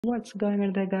What's going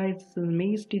on there, guys? This is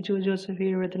me, Steve Joseph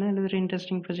here with another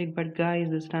interesting project. But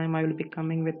guys, this time I will be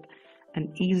coming with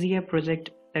an easier project,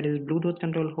 that is Bluetooth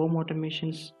control home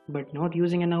automations, but not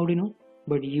using an Arduino,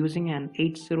 but using an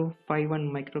 8051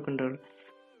 microcontroller.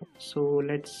 So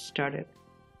let's start it.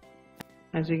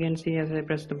 As you can see, as I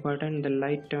press the button, the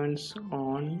light turns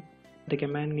on. The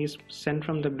command is sent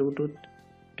from the Bluetooth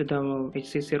to the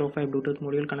HC05 Bluetooth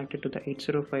module connected to the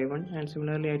 8051, and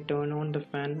similarly I turn on the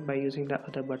fan by using the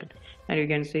other button, and you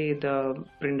can see the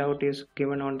printout is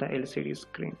given on the LCD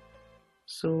screen.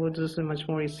 So this is a much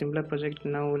more simpler project.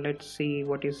 Now let's see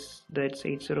what is the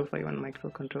 8051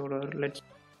 microcontroller. Let's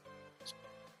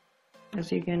As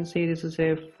you can see, this is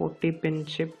a 40-pin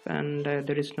chip, and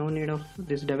there is no need of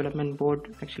this development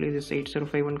board. Actually, this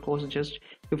 8051 costs just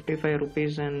 55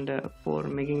 rupees, and for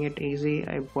making it easy,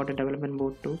 I bought a development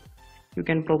board too. You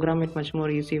can program it much more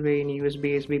easy way in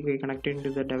USB SBB connected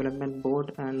to the development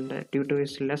board, and due to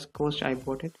its less cost, I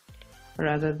bought it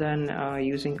rather than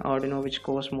using Arduino, which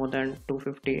costs more than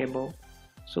 250 above.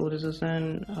 So this is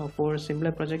an for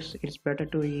simpler projects, it's better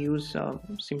to use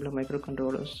simpler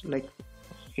microcontrollers like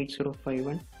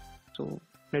 8051. So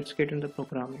let's get into the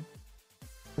programming.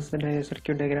 This is the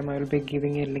circuit diagram. I will be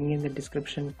giving a link in the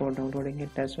description for downloading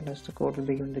it, as well as the code will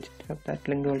be given. The that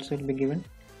link also will be given.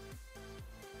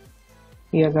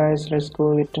 Yeah guys, let's go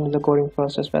into the coding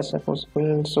process as fast as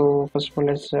possible. So first of all,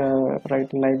 let's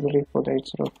write a library for the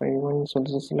 8051. So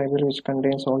this is a library which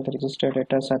contains all the registered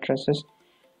data addresses.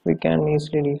 We can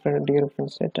easily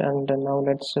dereference it, and now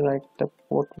let's write the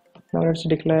port. Now let's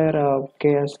declare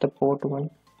k as the port 1.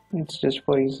 It's just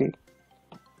for easy.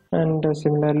 And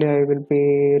similarly, I will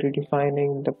be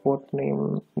redefining the port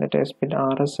name, that has been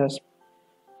RS as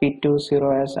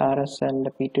P20 as RS, and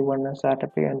P21 as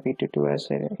RTP, and P22 as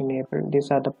enabled.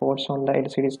 These are the ports on the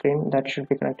LCD screen that should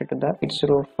be connected to the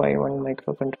 8051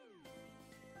 microcontroller.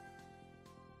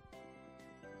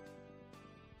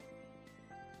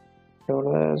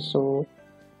 So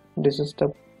this is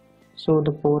the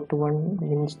port 1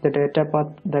 means the data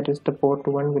path, that is the port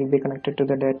 1 will be connected to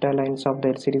the data lines of the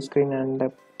LCD screen, and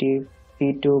the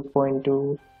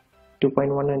P2.2,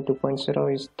 2.1 and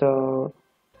 2.0 is the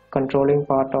controlling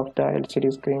part of the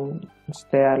LCD screen.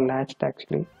 They are latched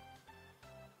actually.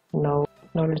 Now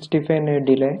let's define a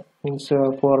delay, means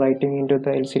for writing into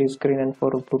the LCD screen and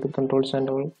for Bluetooth controls and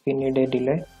all, we need a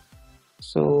delay.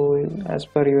 So as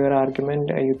per your argument,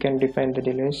 you can define the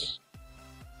delays.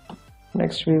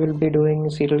 Next we will be doing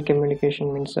serial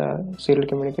communication, means serial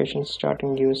communication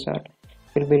starting user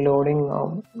will be loading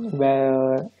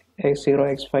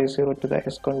A0x50 to the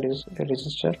SCON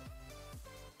register.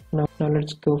 Now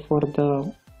let's go for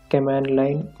the command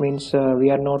line, means we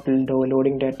are not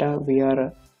loading data, we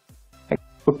are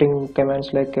putting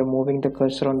commands like moving the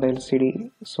cursor on the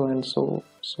LCD, so and so.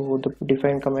 So the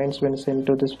defined commands, when sent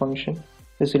to this function,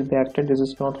 this will be acted. This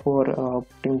is not for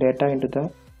putting data into the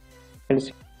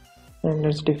LCD. And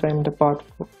let's define the part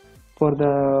for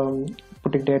the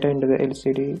putting data into the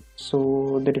LCD.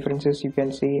 So the differences you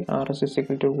can see, RS is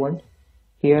equal to 1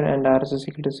 here and RS is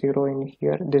equal to 0 in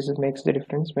here. This makes the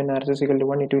difference. When RS is equal to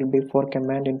 1, it will be for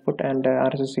command input, and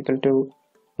RS is equal to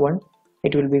 1,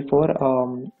 it will be for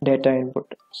data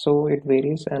input. So it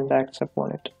varies and acts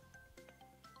upon it.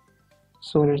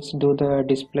 So let's do the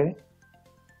display.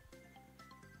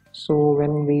 So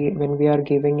when we are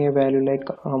giving a value like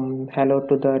hello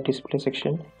to the display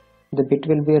section, the bit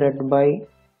will be read by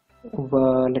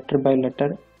letter by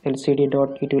letter. LCD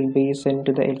dot, it will be sent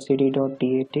to the LCD dot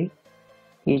DAT.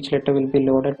 Each letter will be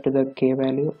loaded to the K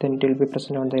value, then it will be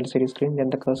present on the LCD screen, then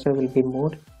the cursor will be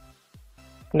moved.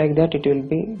 Like that it will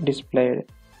be displayed.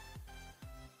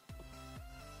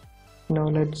 Now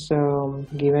let's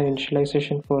give an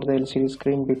initialization for the LCD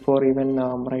screen before even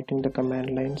writing the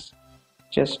command lines,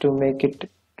 just to make it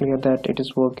clear that it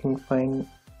is working fine.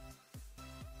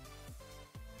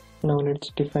 Now let's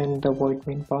define the void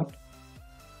main part.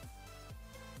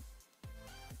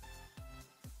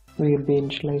 We will be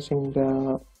initializing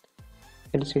the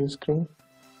LCD screen,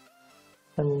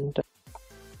 and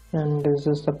this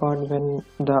is the part when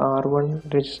the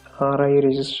R1 RI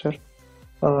register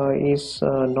is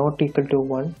not equal to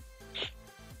 1,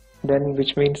 then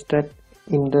which means that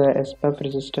in the SPAP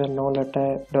register no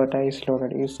data is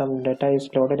loaded. If some data is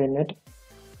loaded in it,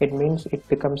 it means it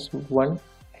becomes 1,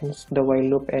 hence the while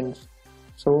loop ends.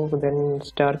 So then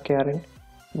star Karen,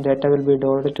 data will be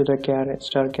loaded to the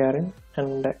star Karen,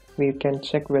 and we can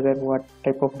check whether what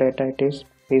type of data it is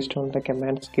based on the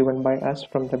commands given by us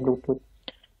from the Bluetooth,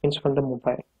 means from the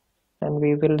mobile, and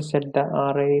we will set the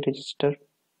RI register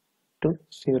to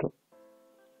 0,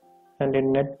 and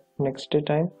in next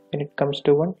time when it comes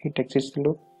to 1, it exits the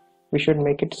loop. we should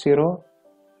make it 0.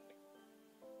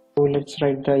 So let's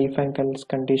write the if and else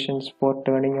conditions for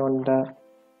turning on the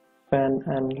fan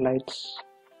and lights.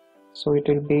 So it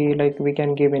will be like we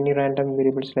can give any random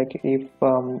variables, like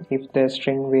if the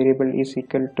string variable is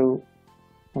equal to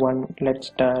 1,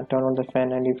 let's turn on the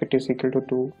fan, and if it is equal to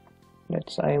 2,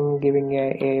 let's I'm giving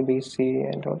a b c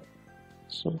and all.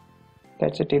 So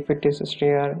that's it. If it is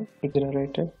str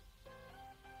generated.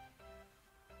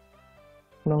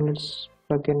 Now let's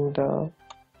plug in the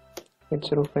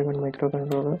 8051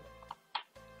 microcontroller.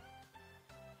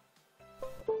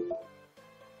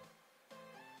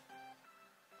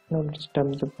 Now let's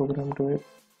dump the program to it.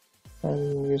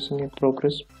 I'm using a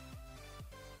progress.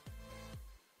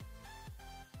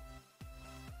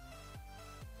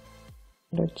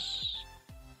 Let's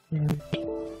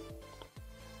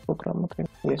program. Okay,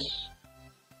 yes,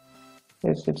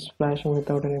 it's flashing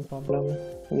without any problem.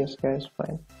 Yes guys,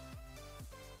 fine.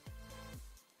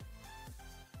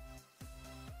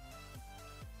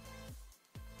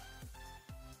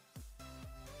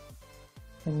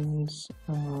 And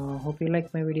hope you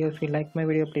like my video. If you like my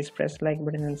video, please press like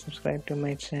button and subscribe to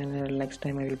my channel. Next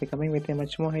time I will be coming with a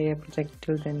much more higher project.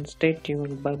 Till then, stay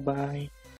tuned. Bye bye.